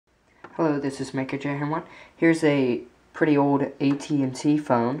Hello, this is Maker J1. Here's a pretty old AT&T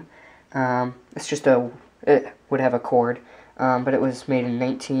phone. It would have a cord, but it was made in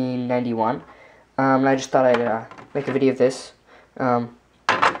 1991. And I just thought I'd make a video of this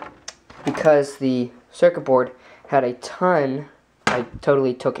because the circuit board had a ton. I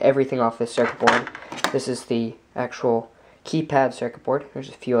totally took everything off this circuit board. This is the actual keypad circuit board. There's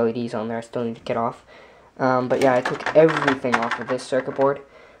a few LEDs on there I still need to get off. But yeah, I took everything off of this circuit board.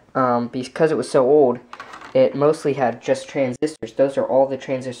 Because it was so old, it mostly had just transistors. Those are all the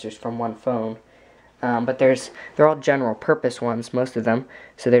transistors from one phone. But they're all general purpose ones, most of them.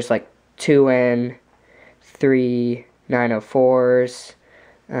 So there's like 2N, 3 904s,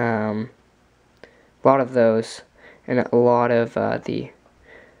 a lot of those, and a lot of the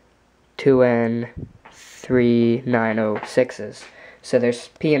 2N, 3 906s. So there's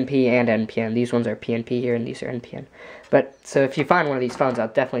PNP and NPN. These ones are PNP here, and these are NPN. But so if you find one of these phones, I'll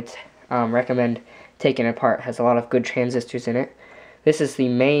definitely recommend taking it apart. It has a lot of good transistors in it. This is the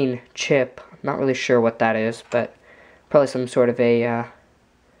main chip. I'm not really sure what that is, but probably some sort of a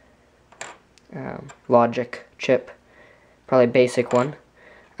logic chip. Probably a basic one.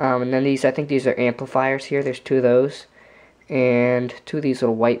 And then these, I think these are amplifiers here. There's two of those, and two of these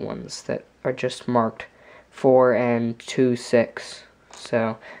little white ones that are just marked 4 and 2 6.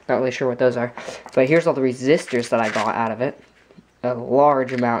 So, not really sure what those are. But here's all the resistors that I got out of it. A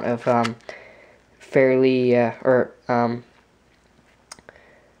large amount of a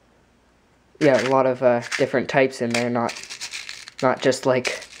lot of different types in there. Not just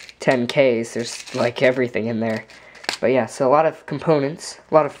like 10Ks. There's like everything in there. But yeah, so a lot of components,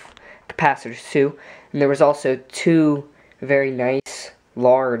 a lot of capacitors too. And there was also two very nice,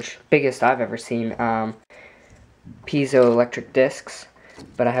 large, biggest I've ever seen piezoelectric discs,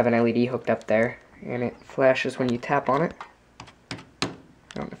 but I have an LED hooked up there, and it flashes when you tap on it. I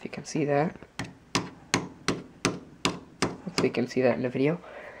don't know if you can see that. Hopefully you can see that in the video.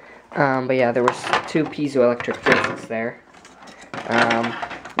 But yeah, there was two piezoelectric discs there.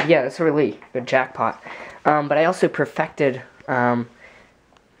 Yeah, that's a really good jackpot. But I also perfected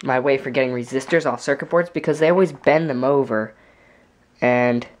my way for getting resistors off circuit boards, because they always bend them over,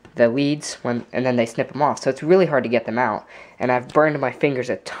 and the leads, and then they snip them off. So it's really hard to get them out. And I've burned my fingers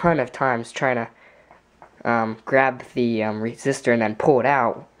a ton of times trying to grab the resistor and then pull it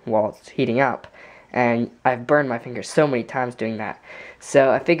out while it's heating up. And I've burned my fingers so many times doing that.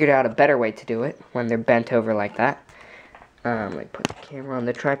 So I figured out a better way to do it when they're bent over like that. Let me put the camera on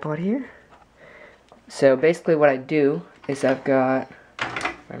the tripod here. So basically what I do is I've got,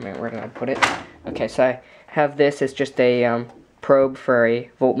 wait a minute, where did I put it? Okay, so I have this as just a probe for a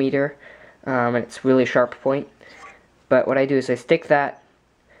voltmeter, and it's really sharp point. But what I do is I stick that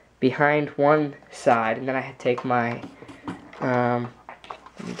behind one side, and then I take my let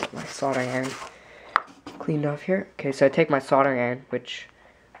me get my soldering iron cleaned off here. Okay, so I take my soldering iron, which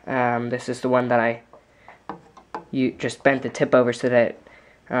this is the one that you just bent the tip over so that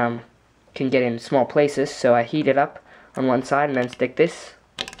it can get in small places. So I heat it up on one side and then stick this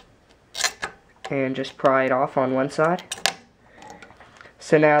and just pry it off on one side.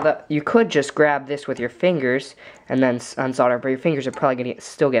 So now you could just grab this with your fingers and then unsolder, but your fingers are probably going to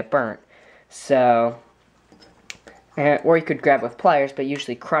still get burnt. So, or you could grab with pliers, but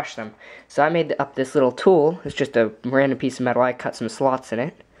usually crush them. So I made up this little tool. It's just a random piece of metal. I cut some slots in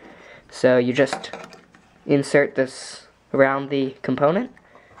it. So you just insert this around the component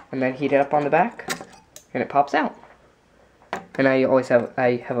and then heat it up on the back, and it pops out. And I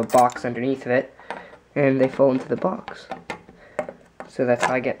have a box underneath of it, and they fall into the box. So that's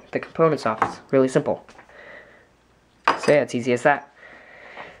how I get the components off. It's really simple. So yeah, it's easy as that.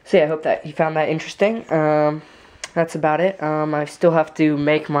 So yeah, I hope that you found that interesting. That's about it. I still have to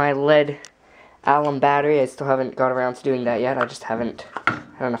make my lead alum battery. I still haven't got around to doing that yet. I just haven't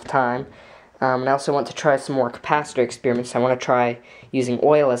had enough time. And I also want to try some more capacitor experiments. I want to try using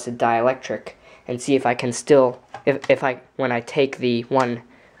oil as a dielectric and see if I can still, when I take the one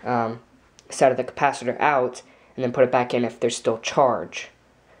side of the capacitor out and then put it back in, if there's still charge.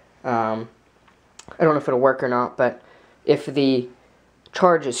 I don't know if it'll work or not, but if the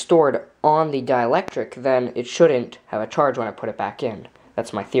charge is stored on the dielectric, then it shouldn't have a charge when I put it back in.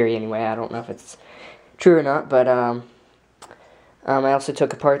 That's my theory anyway. I don't know if it's true or not, but I also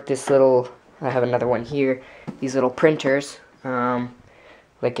took apart this little, I have another one here, these little printers,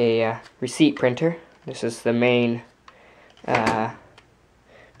 like a receipt printer. This is the main, but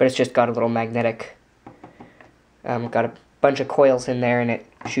it's just got a little magnetic, got a bunch of coils in there, and it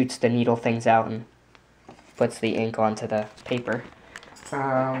shoots the needle things out and puts the ink onto the paper.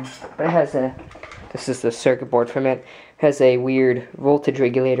 But it has this is the circuit board from it. It has a weird voltage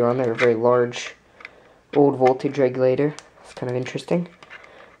regulator on there, a very large old voltage regulator. It's kind of interesting.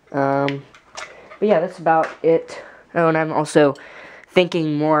 But yeah, that's about it. Oh, and I'm also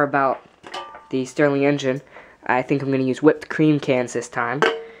thinking more about the Stirling engine. I think I'm going to use whipped cream cans this time.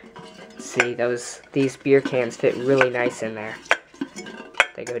 See, these beer cans fit really nice in there.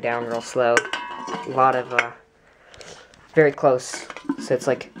 They go down real slow. A lot of, very close. So it's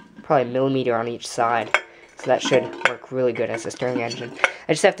like probably a millimeter on each side. So that should work really good as a Stirling engine.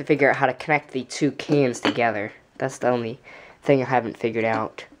 I just have to figure out how to connect the two cans together. That's the only thing I haven't figured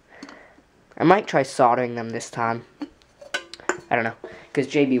out. I might try soldering them this time. I don't know. Because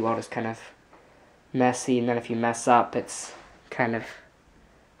JB Weld is kind of messy, and then if you mess up, it's kind of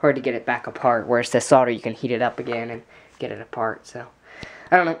hard to get it back apart. Whereas the solder, you can heat it up again and get it apart. So,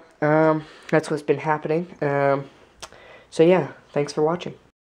 I don't know. That's what's been happening. So yeah, thanks for watching.